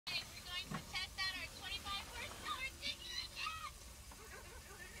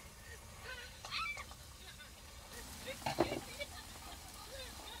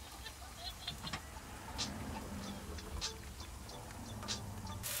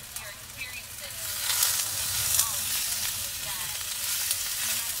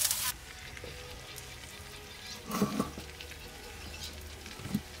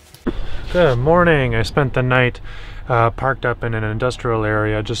Good morning. I spent the night parked up in an industrial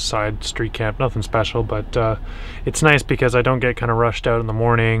area, just side street camp, nothing special, but it's nice because I don't get kind of rushed out in the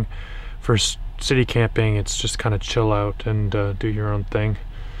morning for city camping. It's just kind of chill out and do your own thing.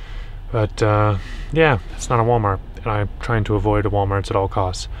 But yeah, it's not a Walmart, and I'm trying to avoid Walmarts at all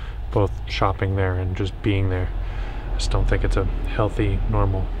costs, both shopping there and just being there. I just don't think it's a healthy,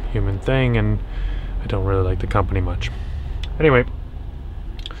 normal human thing, and I don't really like the company much. Anyway,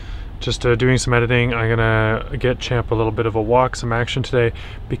 just doing some editing. I'm gonna get Champ a little bit of a walk, some action today,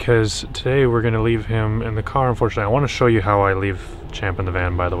 because today we're gonna leave him in the car. Unfortunately, I want to show you how I leave Champ in the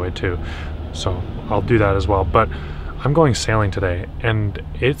van, by the way, too, so I'll do that as well. But I'm going sailing today, and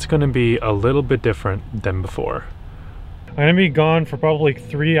it's gonna be a little bit different than before. I'm gonna be gone for probably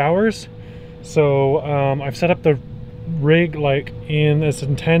 3 hours, so I've set up the rig like in as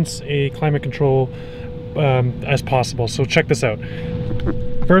intense a climate control as possible. So check this out.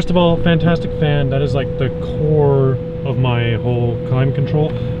 First of all, fantastic fan. That is like the core of my whole climate control.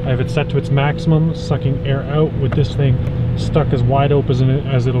 I have it set to its maximum, sucking air out with this thing stuck as wide open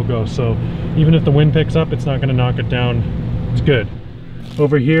as it'll go. So even if the wind picks up, it's not going to knock it down. It's good.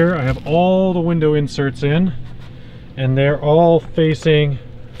 Over here, I have all the window inserts in, and they're all facing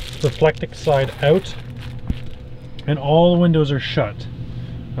reflecting side out, and all the windows are shut.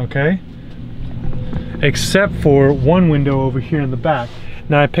 Okay? Except for one window over here in the back.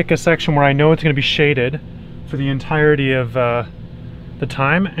 Now I pick a section where I know it's going to be shaded for the entirety of the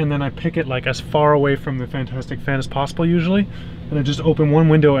time, and then I pick it like as far away from the fantastic fan as possible usually, and I just open one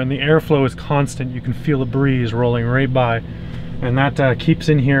window and the airflow is constant. You can feel the breeze rolling right by, and that keeps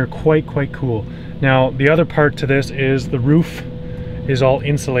in here quite cool. Now the other part to this is the roof is all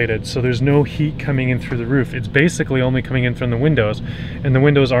insulated, so there's no heat coming in through the roof. It's basically only coming in from the windows, and the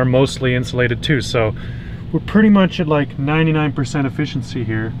windows are mostly insulated too, so we're pretty much at like 99% efficiency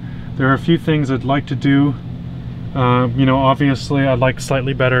here. There are a few things I'd like to do. You know, obviously I'd like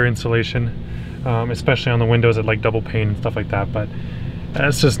slightly better insulation, especially on the windows. I'd like double pane and stuff like that, but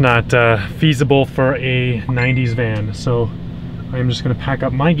that's just not feasible for a 90s van. So I'm just gonna pack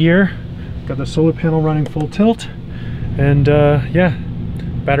up my gear. Got the solar panel running full tilt, and yeah,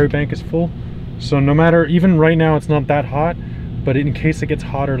 battery bank is full. So no matter, even right now it's not that hot, but in case it gets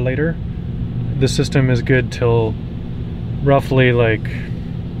hotter later, the system is good till roughly like,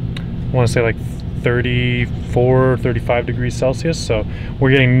 I want to say like 34, 35 degrees Celsius. So we're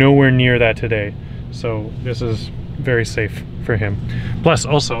getting nowhere near that today. So this is very safe for him. Plus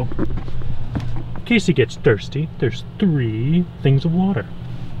also, in case he gets thirsty, there's 3 things of water.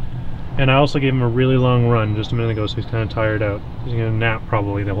 And I also gave him a really long run just a minute ago, so he's kind of tired out. He's gonna nap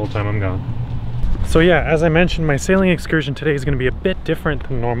probably the whole time I'm gone. So yeah, as I mentioned, my sailing excursion today is gonna be a bit different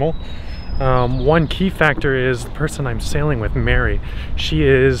than normal. One key factor is the person I'm sailing with, Mary. She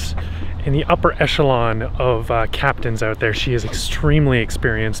is in the upper echelon of captains out there. She is extremely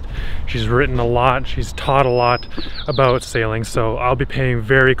experienced. She's written a lot, she's taught a lot about sailing, so I'll be paying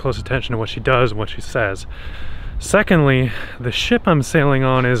very close attention to what she does and what she says. Secondly, the ship I'm sailing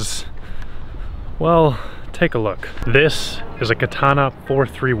on is, well, take a look. This is a Katana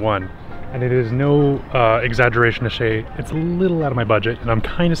 431. And it is no exaggeration to say it's a little out of my budget, and I'm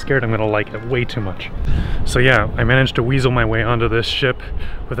kind of scared I'm gonna like it way too much. So yeah, I managed to weasel my way onto this ship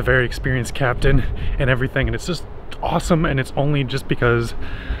with a very experienced captain and everything, and it's just awesome, and it's only just because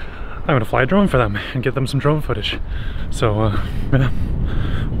I'm gonna fly a drone for them and get them some drone footage. So yeah,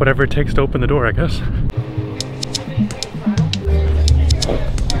 whatever it takes to open the door, I guess.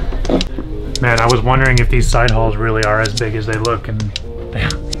 Man, I was wondering if these side halls really are as big as they look, and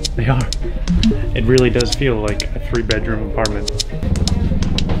they are. It really does feel like a 3-bedroom apartment.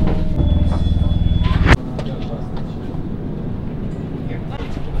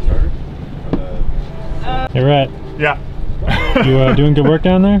 Hey, Rhett. Yeah. You doing good work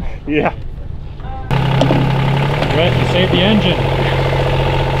down there? Yeah. Rhett, you saved the engine.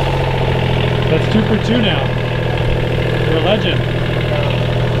 That's 2 for 2 now. You're a legend.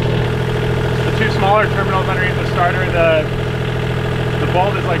 The 2 smaller terminals underneath the starter, the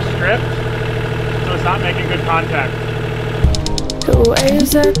bolt is like stripped, so it's not making good contact. The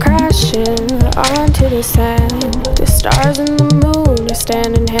waves are crashing onto the sand. The stars and the moon are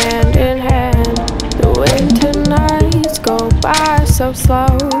standing hand in hand. The winter nights go by so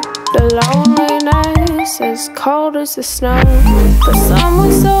slow. The loneliness as cold as the snow. For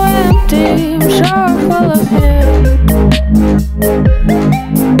someone so empty, I'm sure full of him.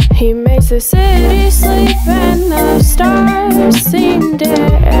 He makes the city sleep and the stars seem dim.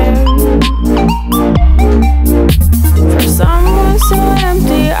 For someone so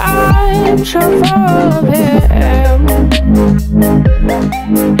empty, I'm sure full of him.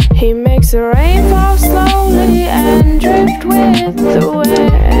 He makes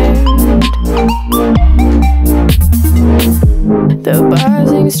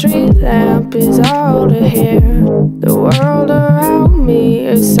street lamp is all to hear. The world around me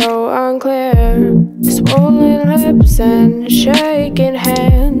is so unclear. Swollen lips and shaking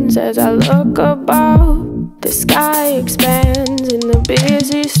hands as I look above. The sky expands in the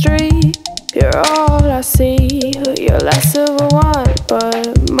busy street. You're all I see. You're less of a want,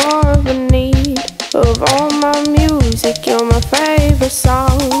 but more of a need. Of all my music, you're my favorite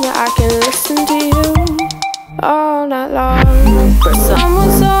song. I can listen to you all night long. For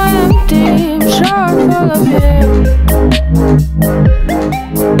someone so empty, I'm sure full of him.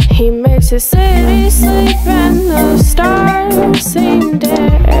 He makes the city sleep and the stars seem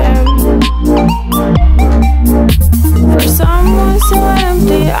dim. For someone so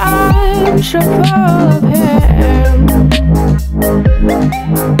empty, I'm sure full of him.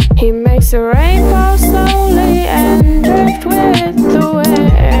 He makes the rain fall slowly and drift with the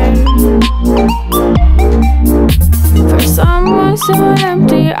wind. For someone so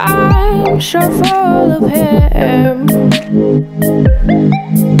empty, I'm sure full of him.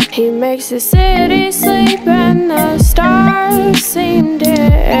 He makes the city sleep and the stars seem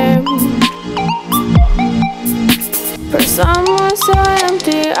dim. For someone so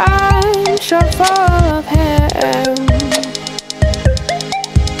empty, I'm sure full of him.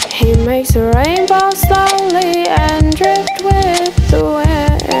 He makes the rain fall slowly and drift with the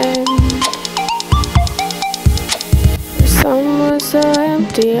wind. For someone so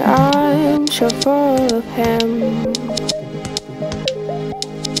empty, I'm sure full of him.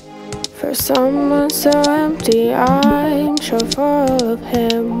 For someone so empty, I'm sure full of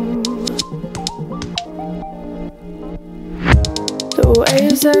him. The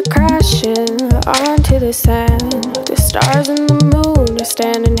waves are crashing onto the sand. The stars and the moon are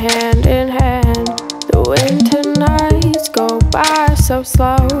standing hand in hand. The winter nights go by so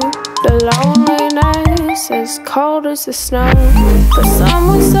slow. The loneliness as cold as the snow. For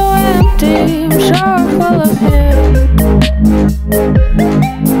someone so empty, I'm sure full of him.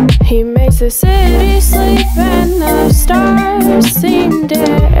 He makes the city sleep and the stars seem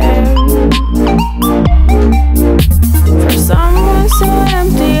dim. For someone so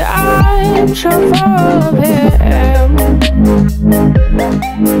empty, I'm sure full of him.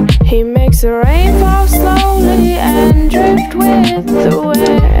 He makes the rain fall slowly and drift with the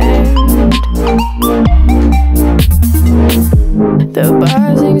wind. The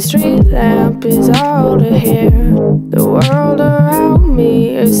buzzing street lamp is all to hear. The world around me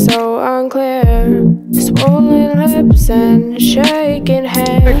is so unclear. Swollen lips and shaking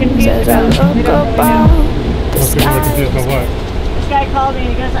hands as I look above. This guy called me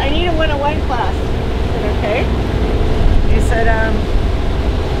and he goes, I need a 101 class. I said, okay. He said,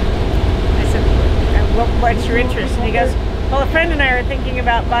 what's your interest? And he goes, well, a friend and I are thinking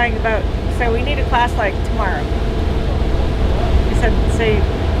about buying a boat. So we need a class like tomorrow. He said, say,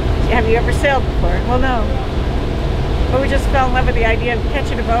 have you ever sailed before? Well, no. But we just fell in love with the idea of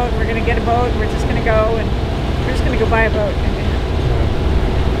catching a boat. We're going to get a boat and we're just going to go and we're just going to go buy a boat.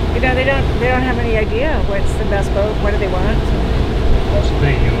 And, you know, they don't have any idea what's the best boat. What do they want? That's the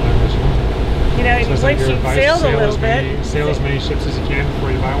thing, you know. You know, so once you've sailed a little bit, sail as many ships as you can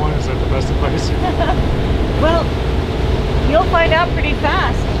before you buy one. Is that the best advice? Well, you'll find out pretty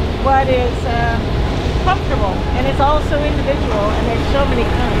fast what is comfortable, and it's also individual, and there's so many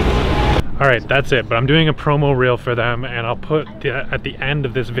kinds. All right, that's it. But I'm doing a promo reel for them, and I'll put at the end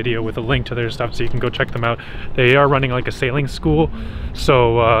of this video with a link to their stuff so you can go check them out. They are running like a sailing school,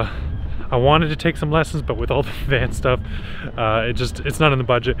 so I wanted to take some lessons, but with all the advanced stuff, it's not in the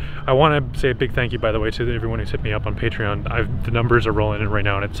budget. I want to say a big thank you, by the way, to everyone who's hit me up on Patreon. The numbers are rolling in right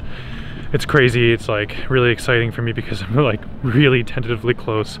now, and it's crazy. It's like really exciting for me because I'm like really tentatively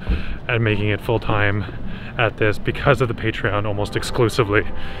close at making it full time at this because of the Patreon almost exclusively,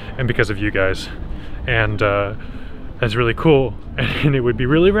 and because of you guys. And that's really cool. And it would be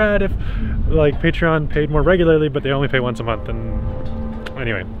really rad if like Patreon paid more regularly, but they only pay once a month. And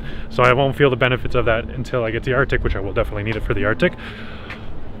anyway, so I won't feel the benefits of that until I get the Arctic, which I will definitely need it for the Arctic.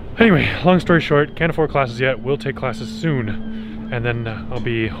 Anyway, long story short, can't afford classes yet. We'll take classes soon, and then I'll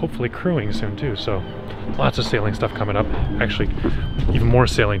be hopefully crewing soon too. So lots of sailing stuff coming up. Actually, even more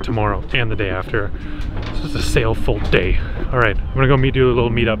sailing tomorrow and the day after. This is a sail full day. All right, I'm gonna go do a little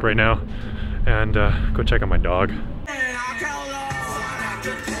meetup right now and go check on my dog.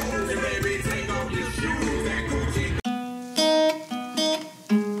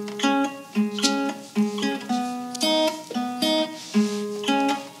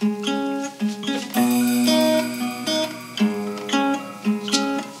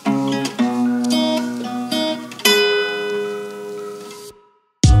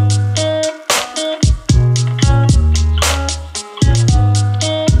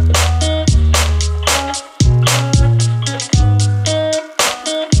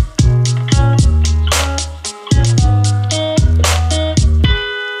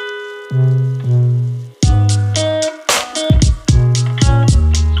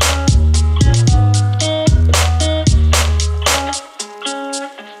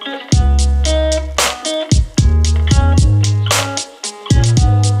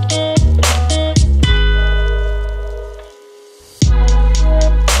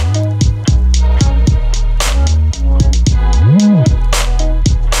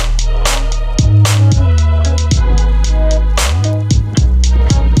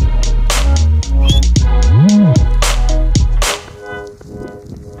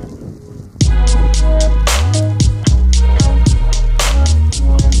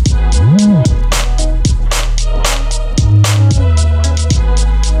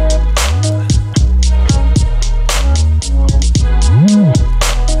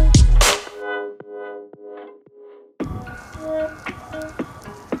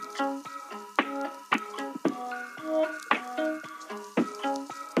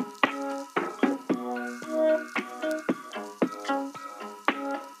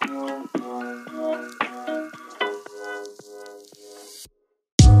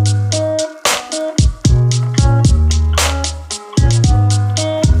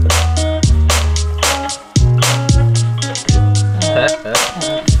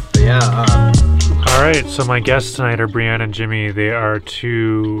 So my guests tonight are Brianna and Jimmy. They are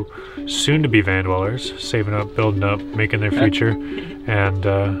two soon-to-be van dwellers, saving up, building up, making their future, and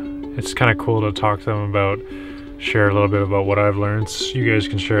it's kind of cool to talk to them about, share a little bit about what I've learned. So you guys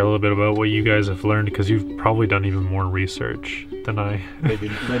can share a little bit about what you guys have learned, because you've probably done even more research than I. maybe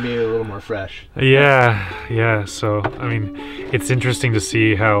a little more fresh. Yeah. So I mean, it's interesting to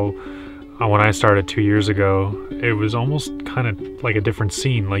see how when I started 2 years ago, it was almost kind of like a different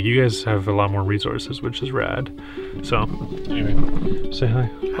scene. Like, you guys have a lot more resources, which is rad. So anyway, say hi.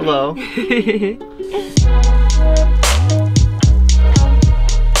 Hello.